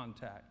point of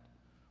contact.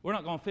 We're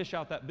not going to fish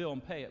out that bill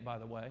and pay it, by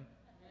the way.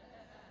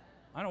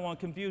 I don't want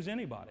to confuse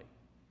anybody.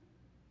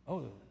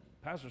 Oh,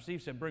 Pastor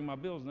Steve said bring my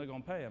bills and they're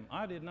going to pay them.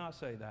 I did not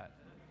say that.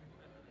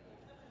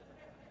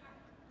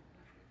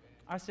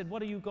 I said,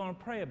 what are you going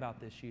to pray about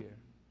this year?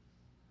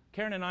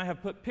 Karen and I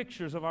have put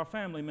pictures of our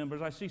family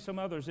members. I see some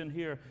others in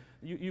here.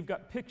 You've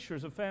got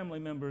pictures of family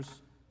members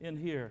in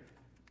here.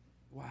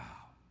 Wow.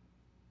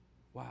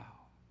 Wow.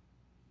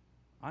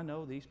 I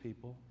know these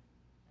people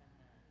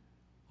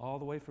all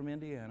the way from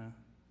Indiana.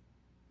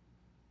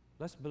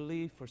 Let's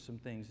believe for some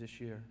things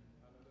this year.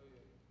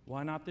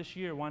 Why not this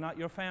year? Why not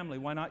your family?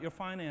 Why not your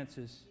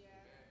finances?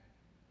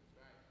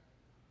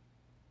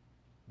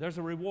 There's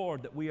a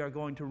reward that we are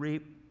going to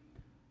reap.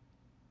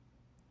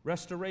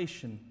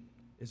 Restoration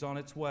is on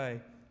its way.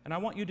 And I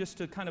want you just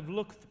to kind of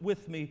look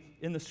with me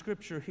in the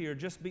Scripture here,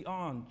 just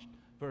beyond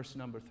verse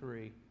number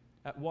 3,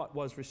 at what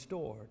was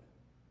restored.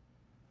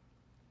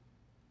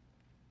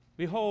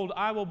 Behold,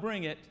 I will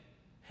bring it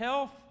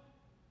health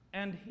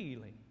and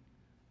healing.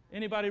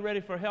 Anybody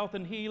ready for health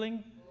and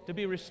healing to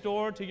be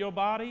restored to your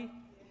body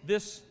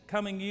this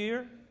coming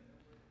year?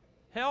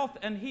 Health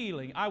and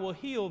healing. I will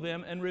heal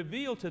them and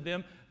reveal to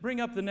them. Bring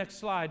up the next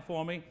slide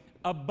for me.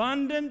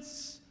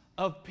 Abundance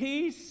of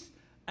peace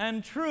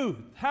and truth.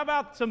 How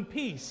about some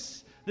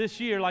peace this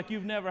year like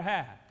you've never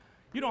had?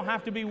 You don't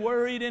have to be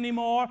worried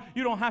anymore.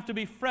 You don't have to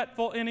be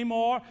fretful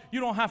anymore.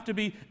 You don't have to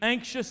be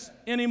anxious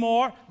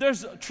anymore.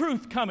 There's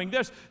truth coming.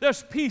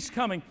 There's peace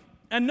coming.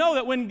 And know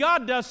that when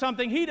God does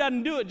something, He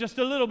doesn't do it just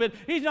a little bit.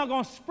 He's not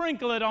going to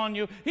sprinkle it on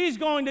you. He's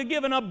going to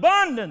give an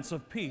abundance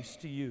of peace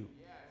to you.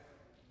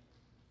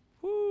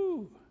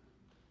 Woo.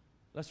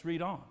 Let's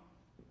read on.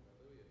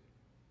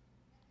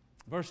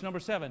 Verse number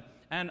 7.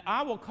 And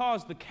I will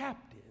cause the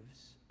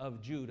captives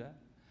of Judah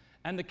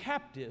and the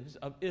captives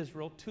of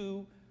Israel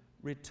to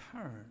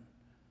return.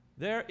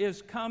 There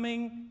is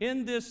coming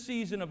in this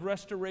season of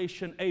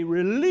restoration a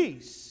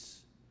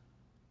release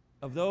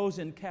of those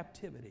in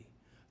captivity.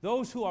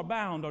 Those who are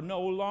bound are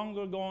no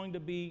longer going to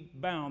be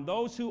bound.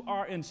 Those who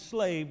are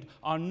enslaved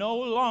are no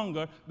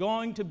longer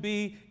going to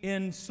be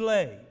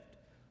enslaved.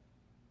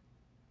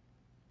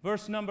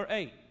 Verse number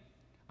 8.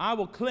 I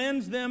will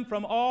cleanse them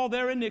from all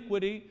their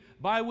iniquity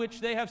by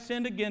which they have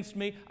sinned against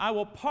me. I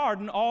will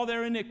pardon all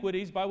their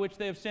iniquities by which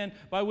they have sinned,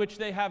 by which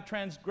they have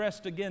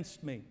transgressed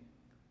against me.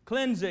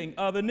 Cleansing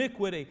of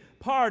iniquity,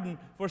 pardon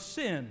for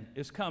sin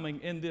is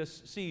coming in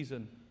this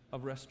season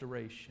of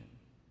restoration.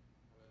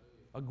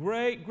 A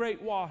great,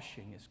 great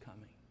washing is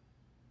coming.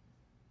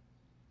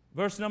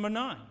 Verse number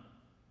 9.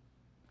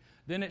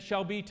 Then it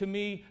shall be to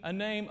me a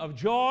name of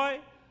joy,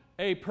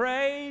 a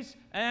praise,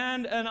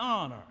 and an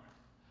honor.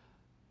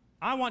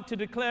 I want to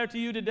declare to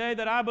you today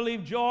that I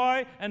believe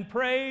joy and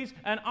praise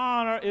and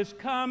honor is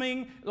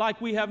coming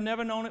like we have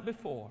never known it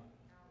before.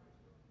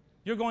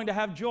 You're going to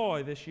have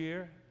joy this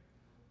year.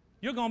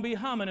 You're going to be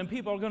humming, and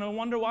people are going to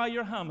wonder why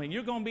you're humming.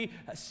 You're going to be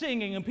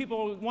singing, and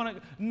people want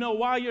to know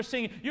why you're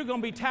singing. You're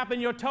going to be tapping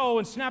your toe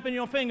and snapping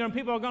your finger, and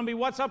people are going to be,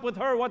 what's up with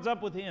her? What's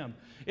up with him?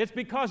 It's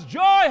because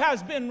joy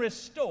has been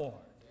restored.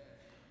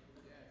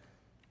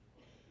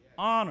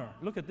 Honor.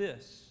 Look at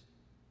this.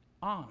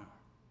 Honor.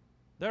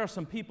 There are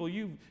some people,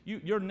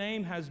 your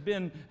name has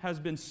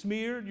been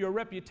smeared. Your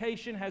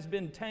reputation has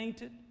been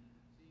tainted.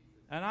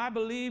 And I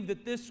believe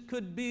that this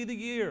could be the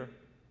year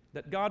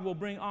that God will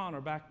bring honor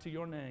back to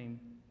your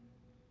name.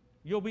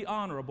 You'll be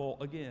honorable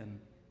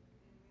again.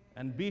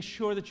 And be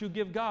sure that you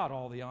give God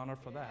all the honor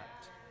for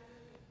that.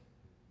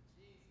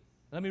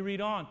 Let me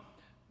read on.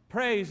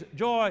 Praise,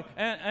 joy,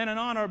 and an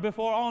honor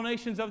before all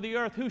nations of the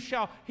earth, who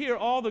shall hear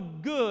all the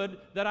good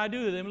that I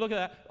do to them. Look at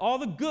that. All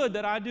the good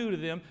that I do to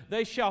them,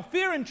 they shall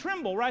fear and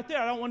tremble. Right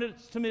there. I don't want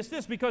to miss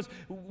this because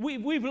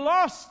we've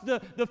lost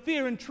the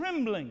fear and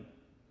trembling.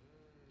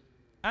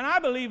 And I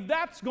believe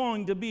that's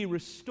going to be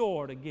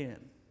restored again.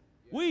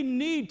 We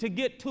need to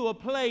get to a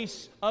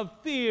place of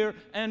fear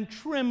and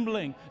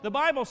trembling. The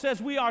Bible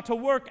says we are to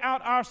work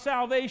out our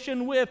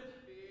salvation with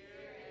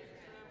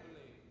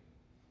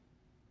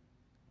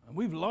And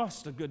we've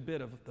lost a good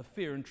bit of the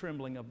fear and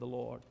trembling of the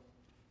Lord.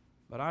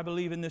 But I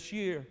believe in this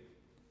year,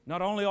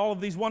 not only all of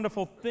these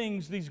wonderful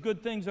things, these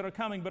good things that are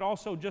coming, but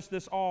also just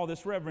this awe,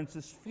 this reverence,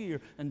 this fear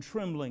and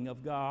trembling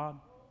of God.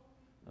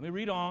 Let me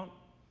read on.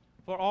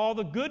 For all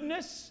the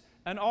goodness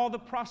and all the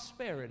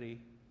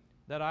prosperity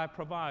that I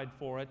provide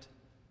for it.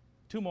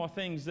 Two more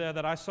things there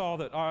that I saw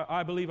that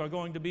I believe are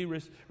going to be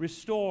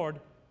restored.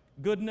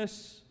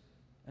 Goodness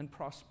and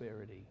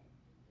prosperity.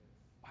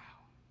 Wow.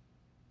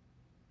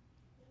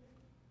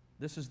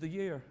 This is the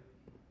year.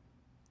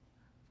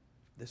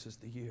 This is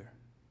the year.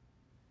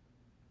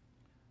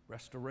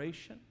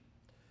 Restoration,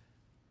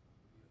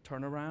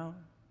 turnaround,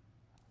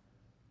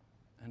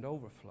 and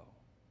overflow.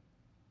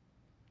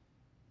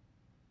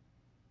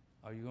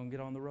 Are you going to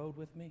get on the road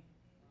with me?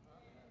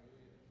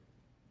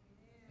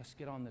 Let's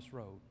get on this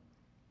road.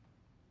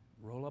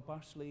 Roll up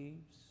our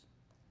sleeves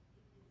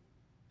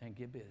and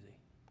get busy.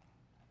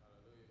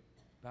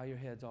 Bow your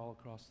heads all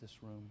across this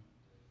room.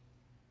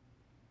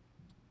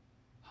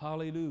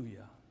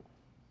 Hallelujah.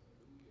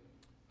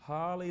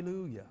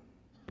 Hallelujah.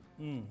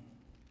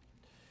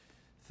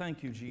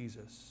 Thank you,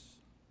 Jesus.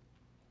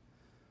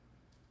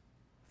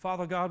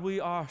 Father God, we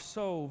are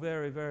so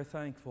very, very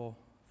thankful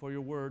for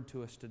your word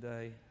to us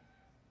today.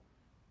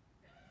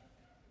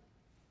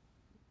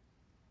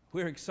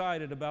 We're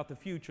excited about the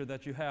future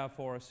that you have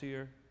for us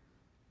here.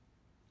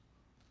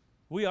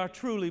 We are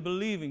truly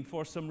believing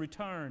for some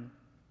return,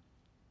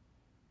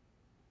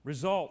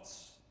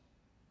 results,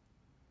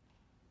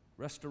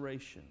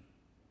 restoration.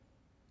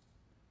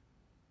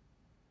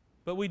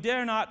 But we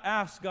dare not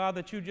ask, God,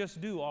 that you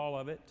just do all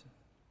of it.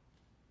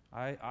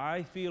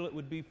 I feel it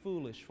would be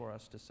foolish for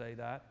us to say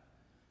that.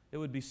 It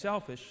would be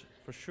selfish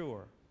for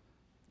sure.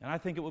 And I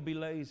think it would be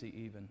lazy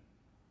even.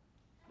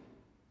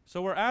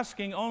 So we're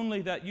asking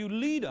only that you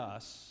lead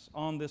us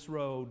on this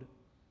road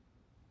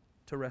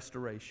to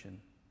restoration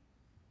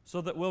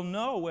so that we'll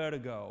know where to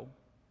go.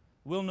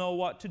 We'll know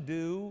what to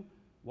do,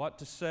 what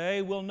to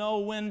say. We'll know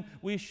when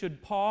we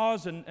should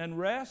pause and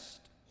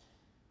rest,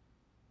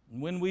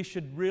 and when we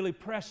should really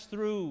press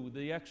through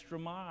the extra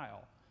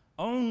mile.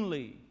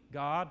 Only,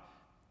 God,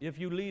 if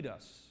you lead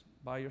us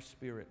by your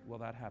Spirit, will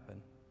that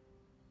happen.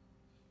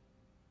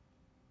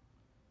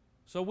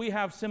 So we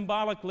have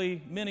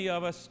symbolically, many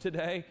of us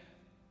today,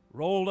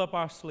 rolled up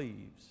our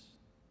sleeves.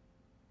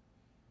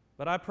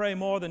 But I pray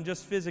more than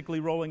just physically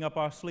rolling up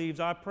our sleeves.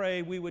 I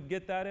pray we would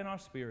get that in our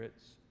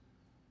spirits.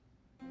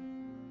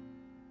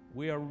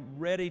 We are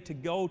ready to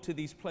go to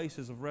these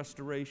places of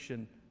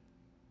restoration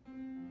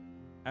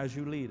as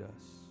you lead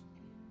us.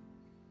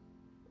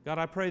 God,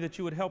 I pray that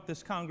you would help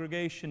this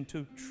congregation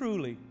to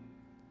truly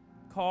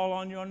call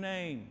on your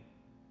name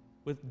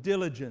with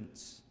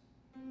diligence,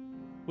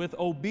 with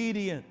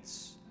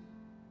obedience,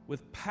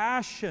 with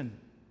passion,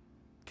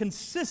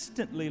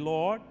 consistently,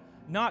 Lord,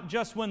 not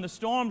just when the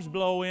storms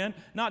blow in,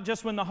 not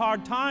just when the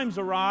hard times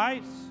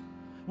arise.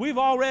 We've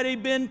already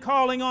been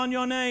calling on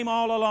your name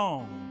all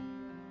along.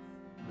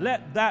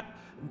 Let that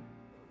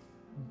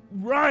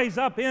rise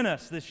up in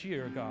us this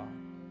year, God.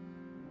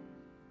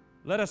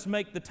 Let us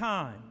make the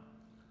time.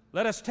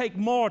 Let us take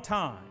more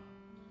time.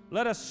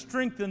 Let us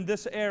strengthen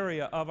this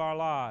area of our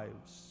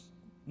lives,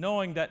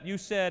 knowing that you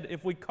said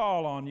if we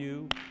call on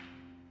you,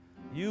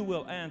 you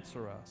will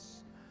answer us.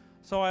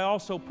 So I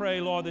also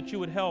pray, Lord, that you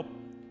would help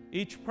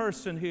each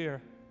person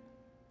here.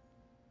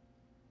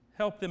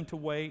 Help them to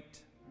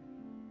wait.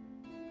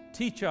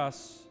 Teach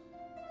us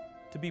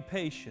to be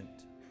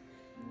patient,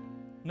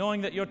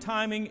 knowing that your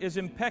timing is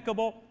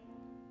impeccable.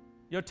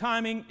 Your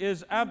timing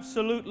is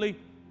absolutely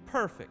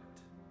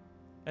perfect.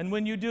 And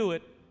when you do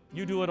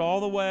it all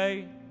the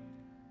way.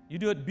 You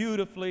do it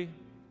beautifully.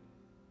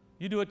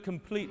 You do it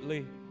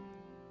completely.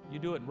 You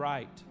do it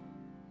right.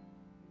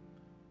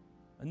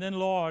 And then,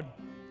 Lord,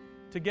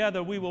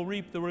 together we will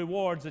reap the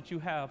rewards that you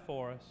have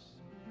for us.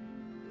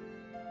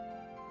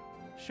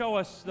 Show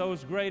us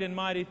those great and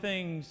mighty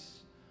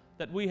things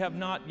that we have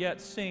not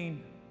yet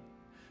seen.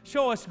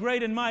 Show us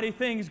great and mighty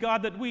things,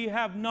 God, that we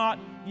have not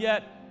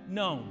yet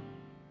known.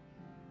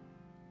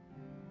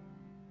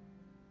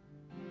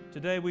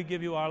 Today we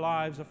give you our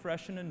lives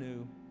afresh and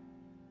anew.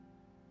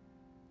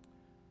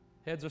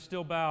 Heads are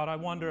still bowed. I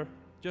wonder,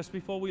 just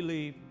before we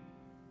leave,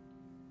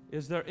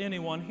 is there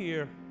anyone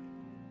here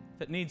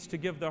that needs to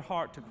give their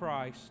heart to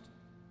Christ?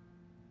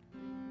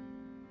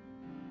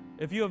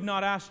 If you have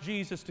not asked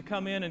Jesus to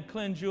come in and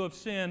cleanse you of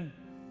sin,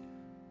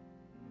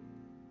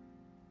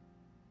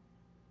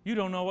 you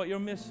don't know what you're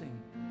missing.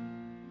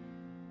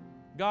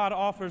 God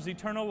offers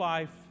eternal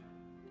life,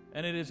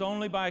 and it is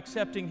only by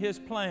accepting His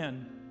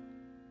plan,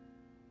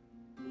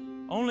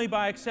 only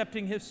by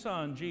accepting His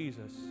Son,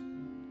 Jesus,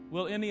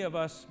 will any of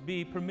us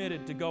be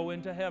permitted to go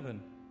into heaven.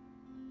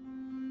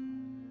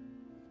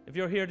 If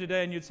you're here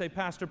today and you'd say,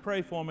 Pastor,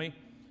 pray for me.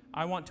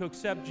 I want to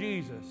accept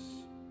Jesus.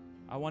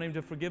 I want Him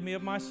to forgive me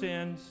of my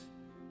sins,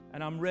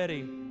 and I'm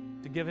ready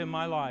to give Him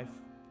my life.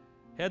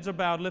 Heads are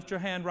bowed. Lift your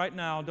hand right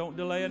now. Don't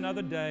delay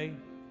another day.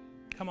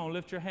 Come on,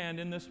 lift your hand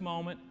in this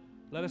moment.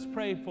 Let us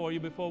pray for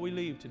you before we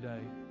leave today.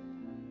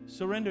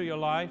 Surrender your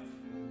life.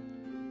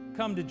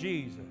 Come to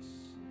Jesus.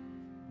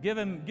 Give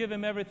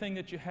him everything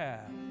that you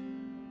have.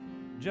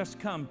 Just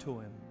come to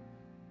him.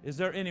 Is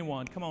there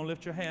anyone? Come on,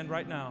 lift your hand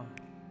right now.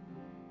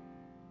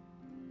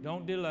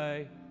 Don't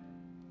delay.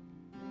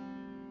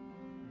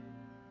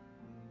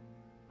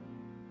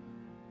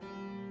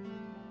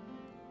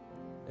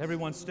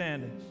 Everyone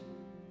standing.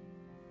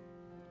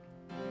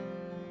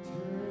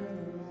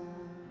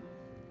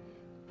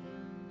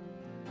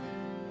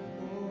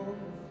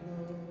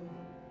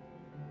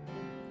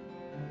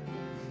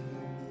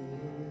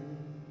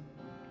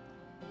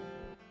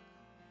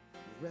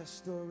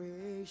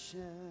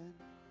 Restoration,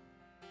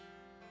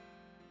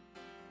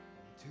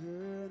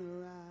 turn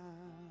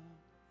around,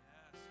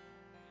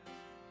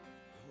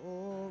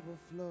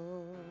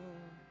 overflow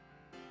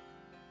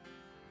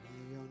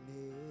in your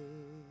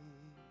name.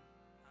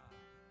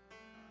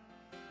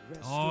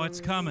 Oh,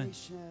 it's coming.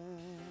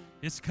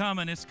 It's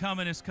coming, it's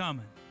coming, it's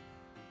coming.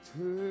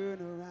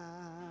 Turn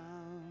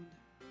around,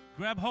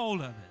 grab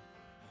hold of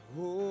it.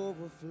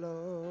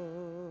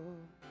 Overflow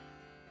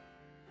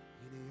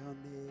in your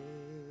name.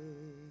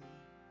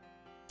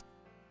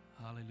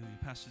 Hallelujah.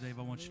 Pastor Dave,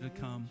 I want you to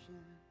come.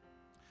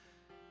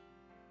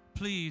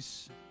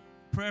 Please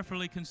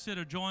prayerfully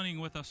consider joining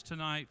with us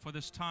tonight for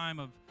this time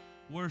of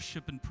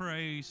worship and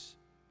praise.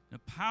 A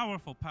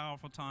powerful,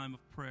 powerful time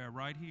of prayer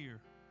right here.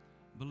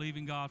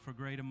 Believing God for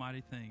great and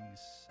mighty things.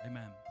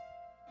 Amen.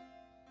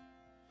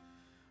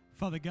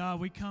 Father God,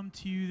 we come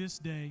to you this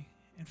day.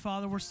 And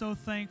Father, we're so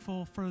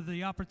thankful for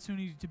the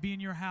opportunity to be in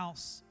your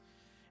house.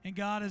 And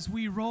God, as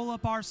we roll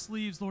up our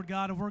sleeves, Lord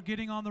God, and we're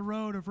getting on the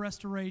road of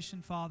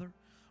restoration, Father,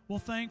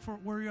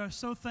 we are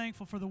so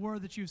thankful for the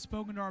word that you've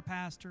spoken to our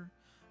pastor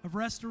of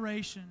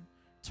restoration,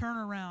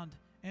 turnaround,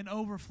 and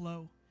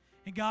overflow.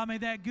 And God, may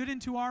that get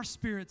into our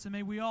spirits, and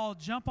may we all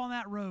jump on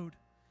that road,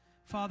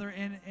 Father,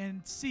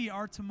 and see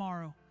our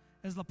tomorrow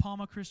as La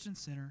Palma Christian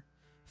Center.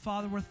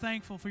 Father, we're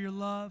thankful for your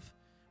love.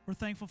 We're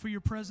thankful for your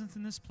presence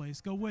in this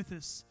place. Go with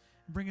us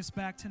and bring us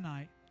back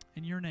tonight.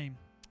 In your name,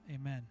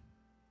 amen.